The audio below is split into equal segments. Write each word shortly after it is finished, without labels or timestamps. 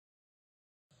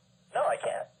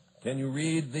Can you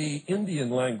read the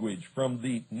Indian language from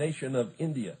the nation of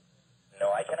India?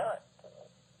 No, I cannot.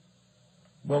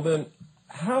 Well, then,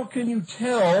 how can you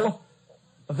tell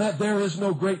that there is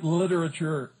no great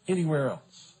literature anywhere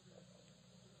else?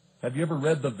 Have you ever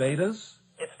read the Vedas?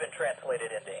 It's been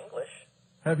translated into English.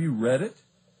 Have you read it?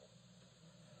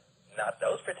 Not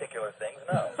those particular things,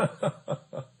 no.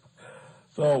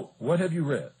 So, what have you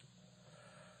read?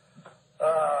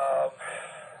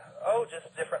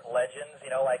 Just different legends,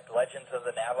 like legends of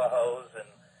the Navajos, and,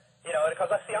 because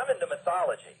I'm into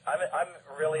mythology. I'm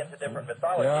really into different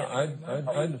mythology. Greek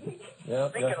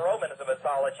and Roman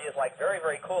mythology is like very,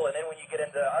 very cool, and then when you get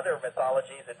into other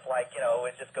mythologies, it's like,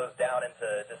 it just goes down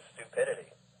into just stupidity.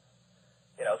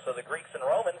 So the Greeks and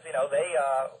Romans, they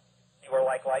were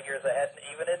like light years ahead,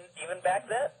 even back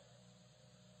then.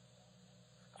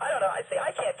 I don't know.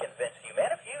 I can't convince you,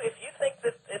 man. If you think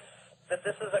that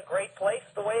this is a great place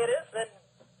the way it is, then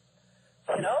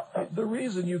The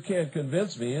reason you can't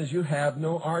convince me is you have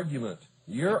no argument.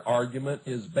 Your argument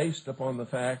is based upon the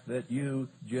fact that you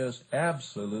just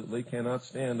absolutely cannot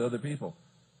stand other people.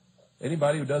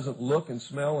 Anybody who doesn't look and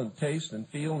smell and taste and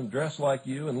feel and dress like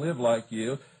you and live like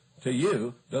you, to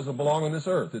you, doesn't belong on this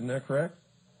earth. Isn't that correct?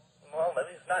 Well, at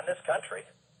least not in this country.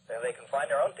 They can find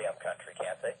their own damn country,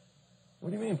 can't they?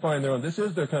 What do you mean find their own? This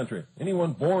is their country.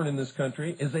 Anyone born in this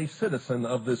country is a citizen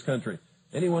of this country.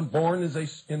 Anyone born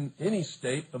in any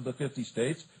state of the 50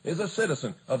 states is a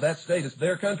citizen of that state. It's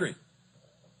their country.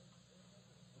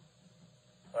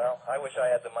 Well, I wish I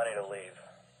had the money to leave.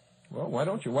 Well, why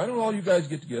don't you? Why don't all you guys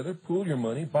get together, pool your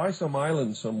money, buy some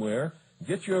island somewhere,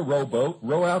 get you a rowboat,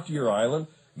 row out to your island,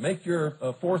 make your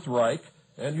Fourth Reich,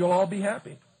 and you'll all be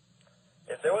happy.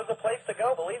 If there was a place to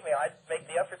go, believe me, I'd make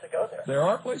the effort to go there. There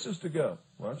are places to go.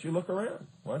 Why don't you look around?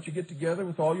 Why don't you get together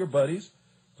with all your buddies,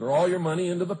 throw all your money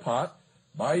into the pot,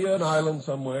 buy you an island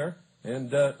somewhere,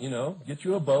 and, get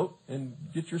you a boat and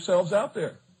get yourselves out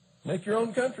there. Make your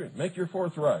own country. Make your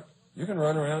Fourth Reich. You can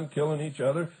run around killing each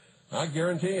other. I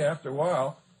guarantee you, after a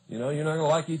while, you're not going to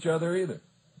like each other either.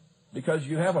 Because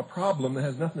you have a problem that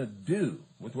has nothing to do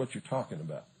with what you're talking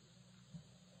about.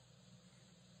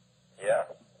 Yeah.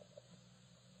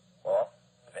 Well,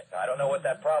 I don't know what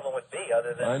that problem would be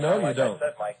other than... I know you don't.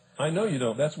 I know you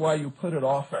don't. That's why you put it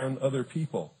off on other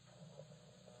people.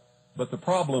 But the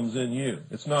problem's in you.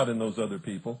 It's not in those other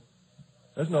people.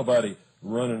 There's nobody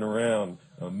running around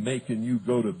making you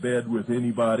go to bed with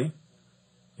anybody.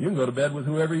 You can go to bed with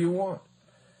whoever you want.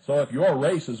 So if your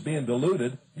race is being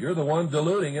diluted, you're the one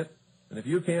diluting it. And if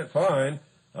you can't find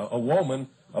a woman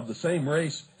of the same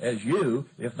race as you,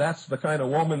 if that's the kind of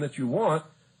woman that you want,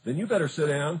 then you better sit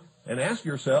down and ask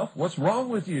yourself, what's wrong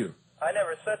with you? I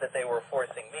never said that they were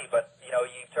forcing me, but,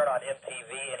 you turn on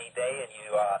MTV any day and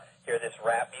you hear this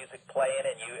rap music playing,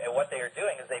 and what they are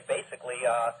doing is they basically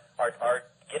are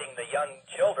getting the young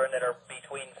children that are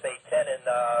between, say, 10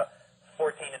 and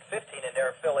 14 and 15, and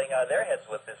they're filling their heads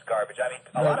with this garbage. I mean,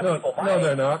 a lot of people... No,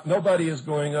 they're not. Nobody is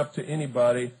going up to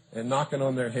anybody and knocking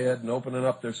on their head and opening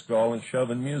up their skull and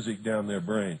shoving music down their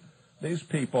brain. These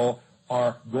people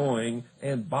are going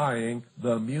and buying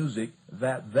the music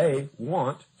that they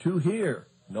want to hear.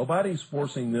 Nobody's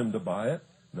forcing them to buy it.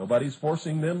 Nobody's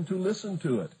forcing them to listen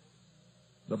to it.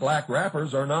 The black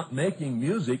rappers are not making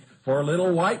music for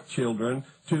little white children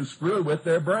to screw with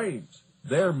their brains.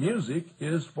 Their music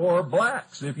is for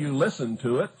blacks. If you listen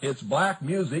to it, it's black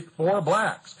music for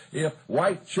blacks. If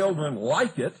white children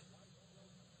like it,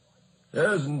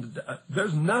 there's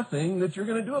nothing that you're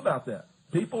going to do about that.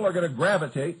 People are going to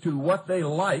gravitate to what they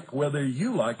like, whether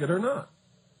you like it or not.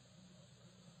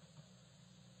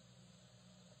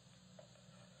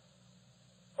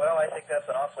 Well, I think that's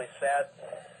an awfully sad,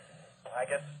 I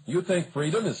guess... You think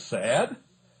freedom is sad?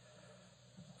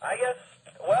 I guess,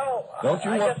 well, Don't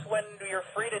you I want... guess when you're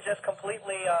free to just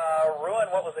completely ruin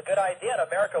what was a good idea, and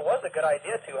America was a good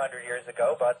idea 200 years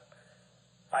ago, but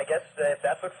I guess if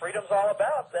that's what freedom's all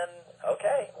about, then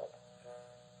okay.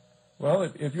 Well,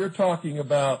 if you're talking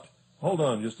about... Hold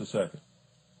on just a second.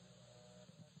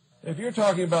 If you're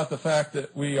talking about the fact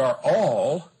that we are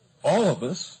all of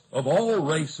us, of all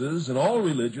races and all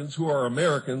religions who are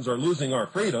Americans are losing our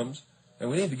freedoms, and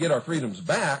we need to get our freedoms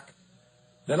back,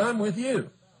 then I'm with you.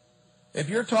 If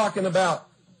you're talking about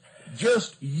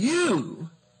just you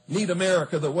need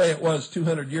America the way it was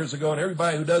 200 years ago, and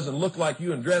everybody who doesn't look like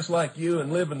you and dress like you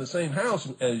and live in the same house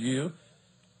as you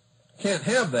can't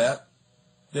have that,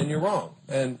 then you're wrong,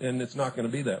 and it's not going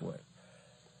to be that way.